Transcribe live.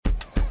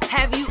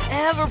Have you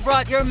ever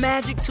brought your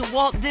magic to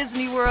Walt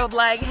Disney World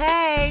like,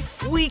 hey,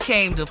 we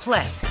came to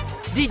play?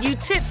 Did you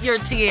tip your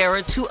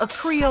tiara to a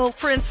Creole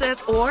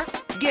princess or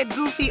get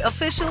goofy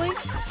officially?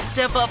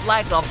 Step up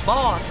like a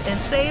boss and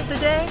save the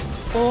day?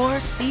 Or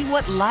see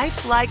what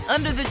life's like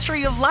under the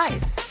tree of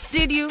life?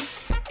 Did you?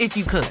 If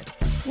you could.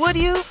 Would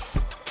you?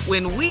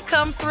 When we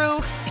come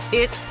through,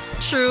 it's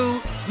true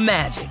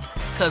magic.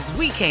 'Cause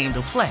we came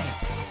to play.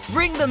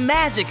 Bring the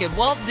magic at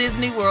Walt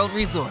Disney World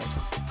Resort.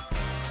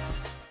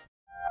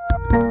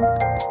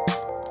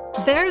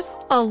 There's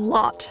a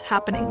lot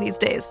happening these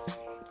days.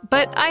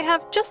 But I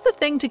have just the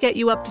thing to get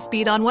you up to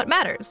speed on what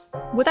matters,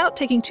 without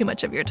taking too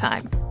much of your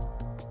time.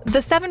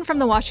 The 7 from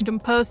the Washington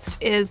Post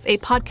is a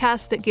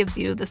podcast that gives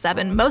you the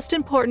 7 most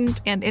important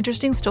and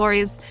interesting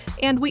stories,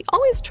 and we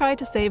always try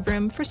to save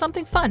room for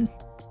something fun.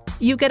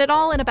 You get it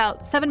all in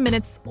about 7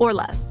 minutes or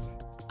less.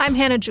 I'm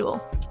Hannah Jewell.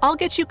 I'll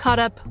get you caught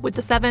up with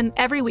the 7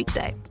 every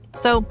weekday.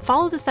 So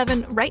follow the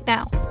 7 right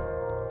now.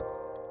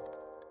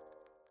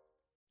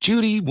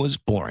 Judy was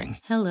boring.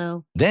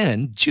 Hello.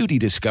 Then Judy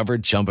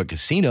discovered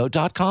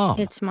ChumbaCasino.com.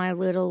 It's my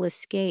little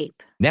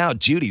escape. Now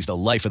Judy's the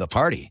life of the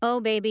party. Oh,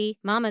 baby,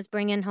 mama's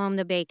bringing home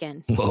the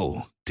bacon.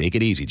 Whoa, take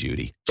it easy,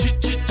 Judy.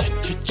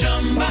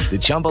 The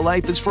Chumba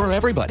life is for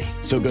everybody.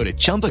 So go to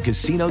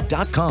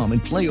ChumbaCasino.com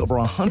and play over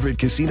 100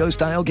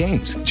 casino-style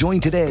games. Join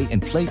today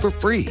and play for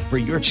free for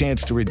your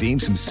chance to redeem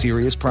some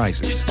serious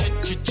prizes.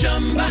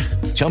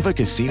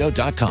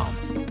 ChumbaCasino.com.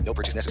 No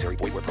purchase necessary.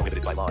 Void where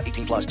prohibited by law.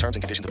 18+ terms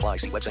and conditions apply.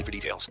 See website for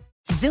details.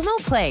 Xumo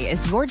Play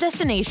is your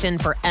destination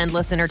for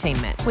endless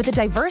entertainment. With a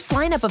diverse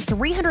lineup of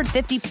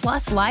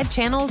 350+ live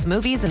channels,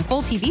 movies, and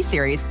full TV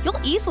series, you'll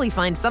easily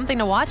find something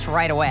to watch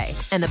right away.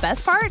 And the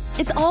best part?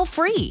 It's all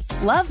free.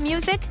 Love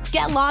music?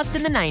 Get lost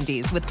in the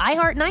 90s with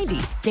iHeart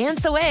 90s,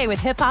 dance away with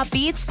hip-hop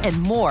beats, and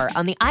more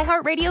on the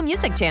iHeartRadio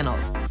music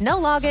channels. No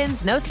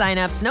logins, no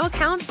signups, no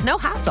accounts, no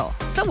hassle.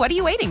 So what are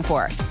you waiting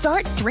for?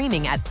 Start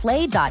streaming at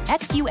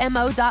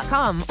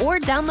play.xumo.com or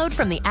download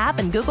from the app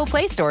and Google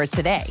Play stores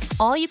today.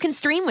 All you can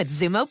stream with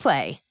Xumo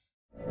Play.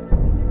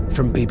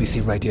 From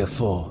BBC Radio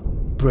 4,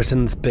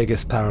 Britain's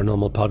biggest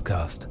paranormal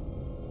podcast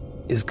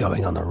is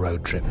going on a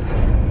road trip.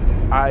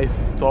 I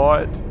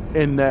thought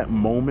in that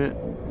moment,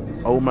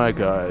 oh my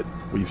God,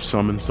 we've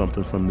summoned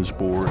something from this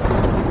board.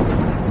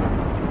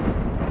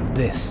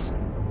 This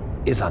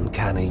is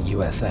Uncanny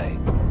USA.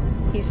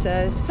 He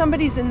says,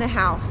 somebody's in the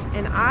house,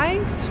 and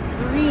I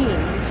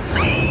screamed.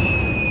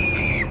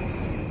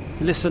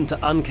 Listen to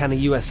Uncanny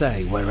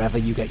USA wherever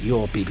you get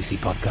your BBC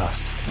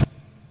podcasts,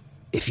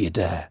 if you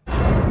dare.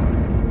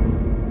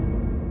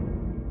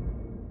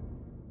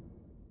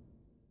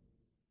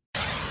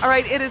 All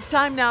right, it is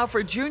time now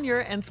for Junior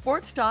and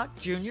Sports Talk.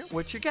 Junior,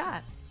 what you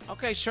got?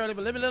 Okay, Shirley,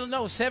 but let me let them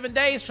know. 7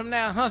 days from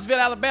now, Huntsville,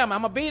 Alabama.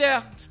 I'm going to be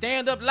there.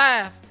 Stand Up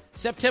Live,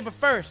 September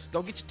 1st.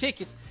 Go get your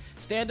tickets.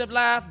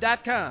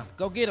 StandUpLive.com.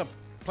 Go get them.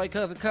 Play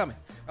Cousin Coming.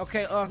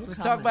 Okay, let's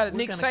talk about it.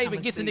 Nick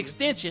Saban gets an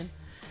extension,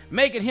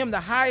 making him the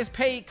highest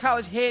paid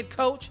college head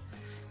coach.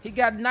 He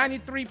got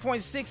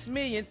 $93.6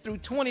 million through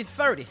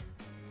 2030.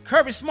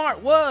 Kirby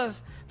Smart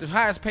was the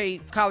highest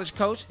paid college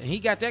coach, and he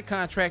got that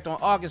contract on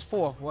August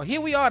 4th. Well,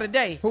 here we are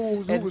today. Who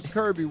was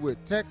Kirby with?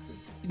 Texas?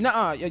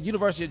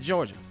 University of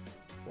Georgia.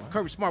 Wow.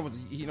 Kirby Smart was,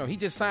 he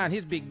just signed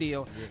his big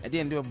deal, and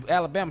then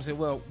Alabama said,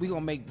 well, we're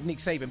going to make Nick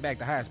Saban back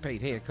the highest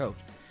paid head coach.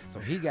 So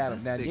he got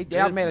him.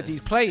 They're mad at these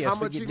players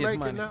for getting this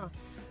money. Now?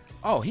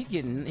 Oh, he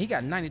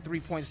got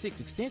 93.6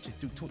 extension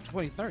through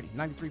 2030.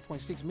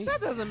 93.6 million. That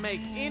doesn't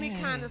make any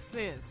kind of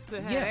sense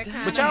to have that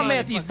kind but y'all mad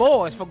at these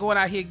boys for going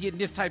out here getting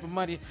this type of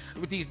money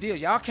with these deals.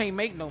 Y'all can't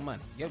make no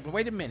money.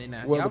 Wait a minute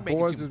now. Well, y'all the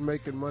boys is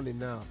making money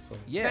now. So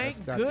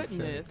thank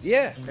goodness.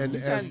 Yeah, and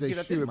as they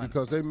should,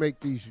 because they make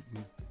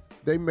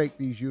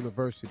these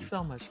universities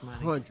so much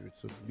money,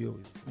 hundreds of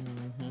millions.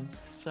 Mm-hmm.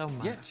 So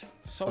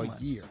much,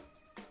 a year.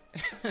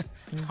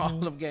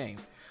 All of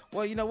games.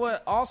 Well, you know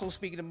what? Also,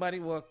 speaking of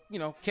money,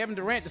 Kevin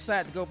Durant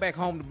decided to go back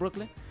home to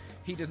Brooklyn.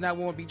 He does not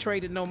want to be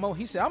traded no more.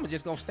 He said, I'm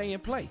just going to stay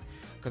and play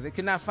because they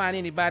could not find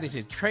anybody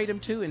to trade him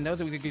to and knows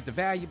that we could get the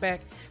value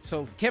back.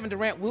 So Kevin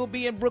Durant will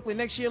be in Brooklyn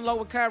next year along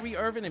with Kyrie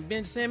Irving and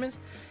Ben Simmons.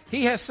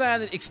 He has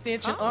signed an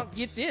extension.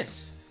 Get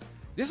this.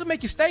 This will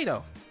make you stay,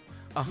 though.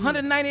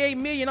 $198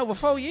 million over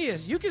 4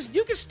 years. You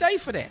can stay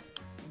for that.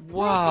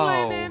 Whoa.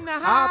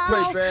 I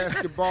play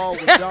basketball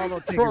with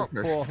Donald Trump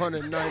for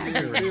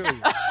 $198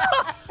 million.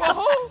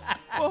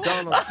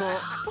 Donald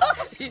Trump.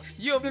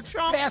 You'll be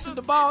passing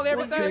the ball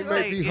every day. They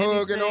may be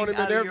hugging on him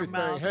and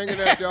everything, hanging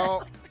that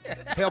dog,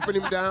 helping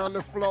him down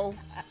the floor.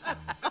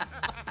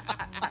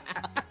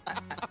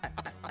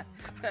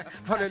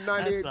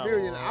 $198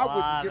 million.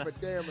 I wouldn't give a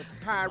damn if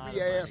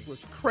Kyrie ass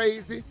was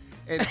crazy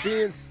and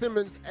Ben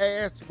Simmons'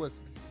 ass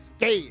was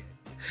scared.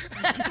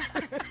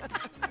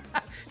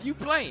 You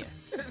playing.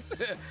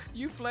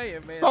 You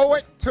playing, man. Throw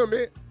it to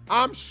me.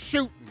 I'm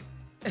shooting.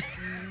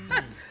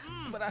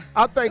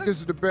 I think this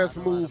is the best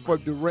move for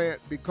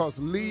Durant because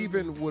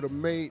leaving would have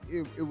made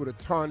it would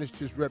have tarnished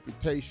his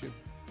reputation.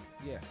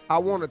 Yeah. I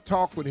want to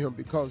talk with him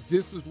because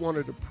this is one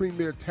of the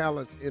premier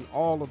talents in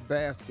all of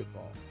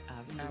basketball.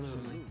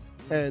 Absolutely.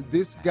 And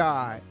this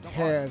guy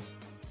has,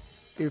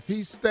 if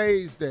he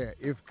stays there,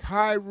 if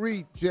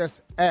Kyrie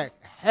just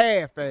act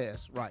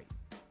half-ass right,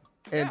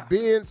 and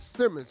Ben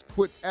Simmons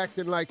quit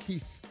acting like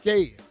he's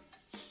scared,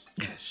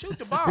 shoot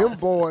the ball. them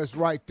boys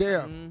right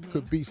there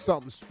could be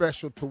something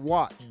special to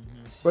watch.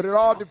 But it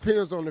all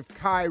depends on if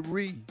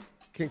Kyrie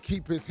can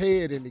keep his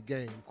head in the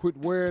game, quit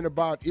worrying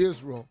about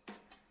Israel,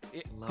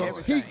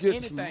 because he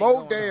gets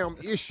more damn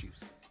issues.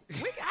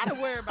 We gotta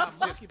worry about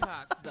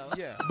monkeypox, though.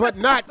 Yeah. But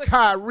not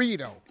Kyrie,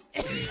 though.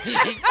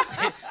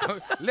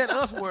 Let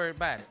us worry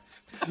about it.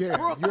 Yeah,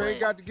 Brooklyn. you ain't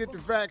got to get the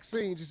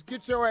vaccine. Just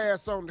get your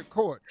ass on the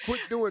court.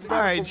 Quit doing All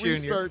right, medical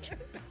Junior. research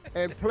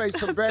and play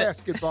some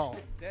basketball.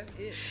 That's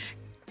it.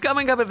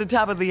 Coming up at the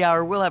top of the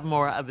hour, we'll have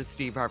more of the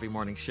Steve Harvey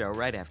Morning Show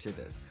right after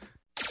this.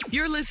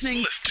 You're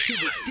listening to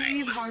the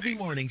Steve Harvey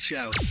Morning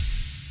Show.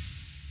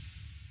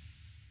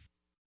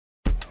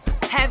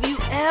 Have you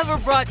ever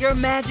brought your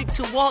magic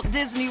to Walt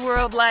Disney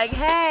World like,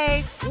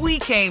 hey, we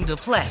came to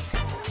play?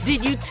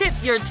 Did you tip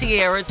your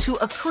tiara to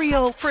a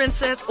Creole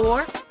princess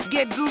or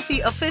get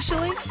goofy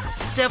officially?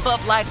 Step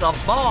up like a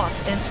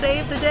boss and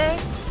save the day?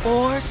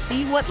 Or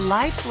see what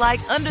life's like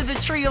under the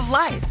tree of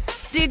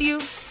life? Did you?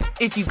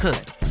 If you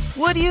could.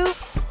 Would you?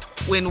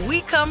 When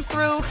we come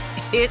through,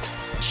 it's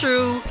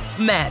true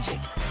magic.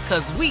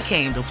 'Cause we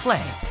came to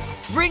play.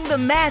 Bring the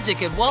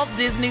magic at Walt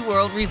Disney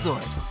World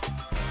Resort.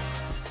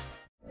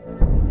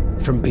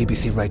 From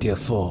BBC Radio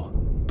 4,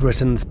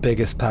 Britain's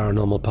biggest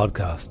paranormal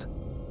podcast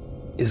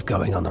is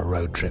going on a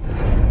road trip.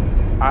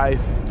 I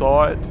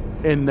thought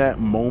in that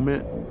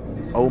moment,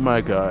 oh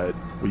my God,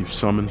 we've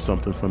summoned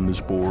something from this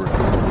board.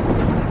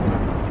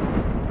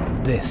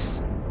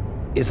 This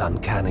is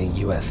Uncanny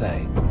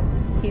USA.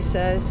 He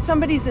says,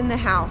 somebody's in the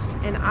house,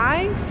 and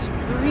I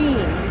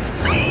screamed.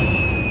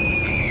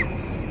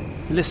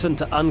 Listen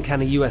to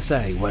Uncanny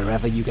USA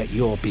wherever you get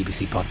your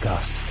BBC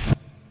podcasts,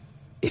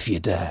 if you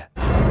dare.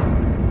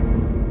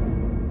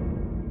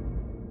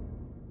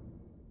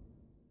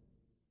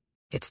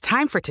 It's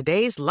time for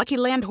today's Lucky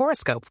Land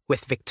horoscope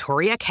with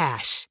Victoria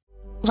Cash.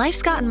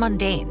 Life's gotten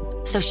mundane,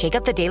 so shake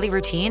up the daily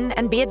routine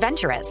and be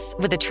adventurous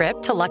with a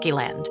trip to Lucky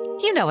Land.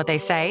 You know what they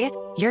say,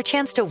 your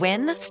chance to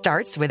win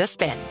starts with a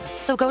spin.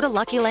 So go to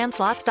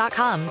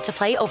LuckyLandSlots.com to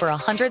play over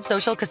 100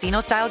 social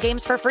casino-style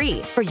games for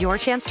free for your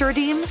chance to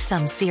redeem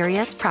some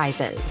serious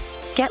prizes.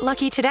 Get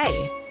lucky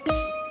today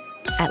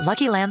at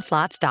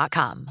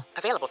LuckyLandSlots.com.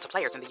 Available to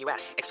players in the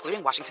U.S.,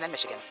 excluding Washington and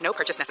Michigan. No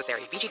purchase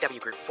necessary.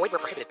 VGW Group. Void where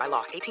prohibited by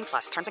law. 18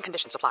 plus. Terms and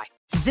conditions apply.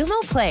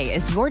 Xumo Play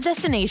is your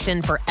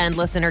destination for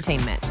endless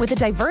entertainment. With a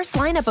diverse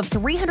lineup of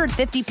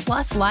 350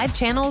 plus live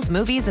channels,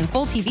 movies, and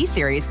full TV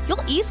series,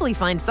 you'll easily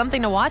find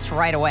something to watch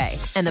right away.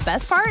 And the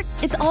best part?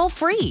 It's all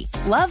free.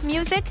 Love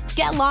music?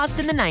 Get lost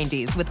in the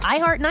 90s with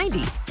iHeart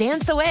 90s,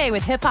 dance away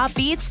with hip-hop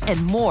beats,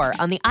 and more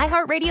on the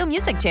iHeartRadio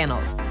music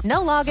channels. No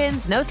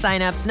logins, no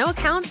signups, no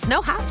accounts,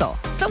 no hassle.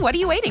 So what are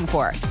you waiting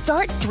for?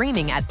 Start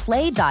streaming at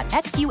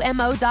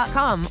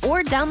play.xumo.com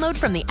or download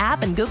from the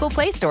app and Google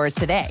Play stores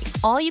today.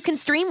 All you can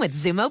stream with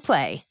Xumo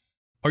Play.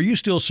 Are you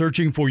still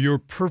searching for your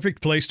perfect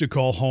place to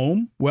call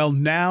home? Well,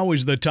 now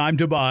is the time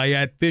to buy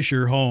at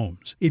Fisher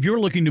Homes. If you're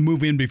looking to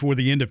move in before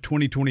the end of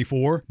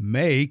 2024,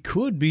 May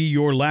could be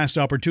your last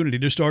opportunity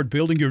to start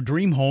building your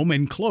dream home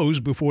and close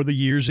before the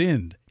year's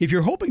end. If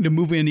you're hoping to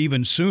move in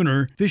even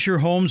sooner, Fisher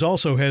Homes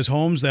also has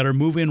homes that are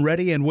move-in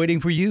ready and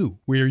waiting for you,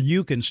 where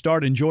you can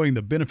start enjoying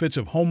the benefits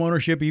of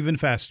homeownership even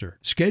faster.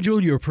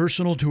 Schedule your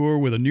personal tour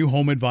with a new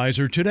home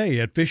advisor today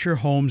at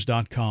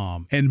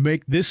FisherHomes.com and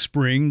make this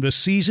spring the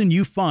season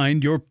you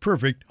find your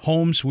perfect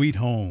home sweet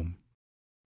home.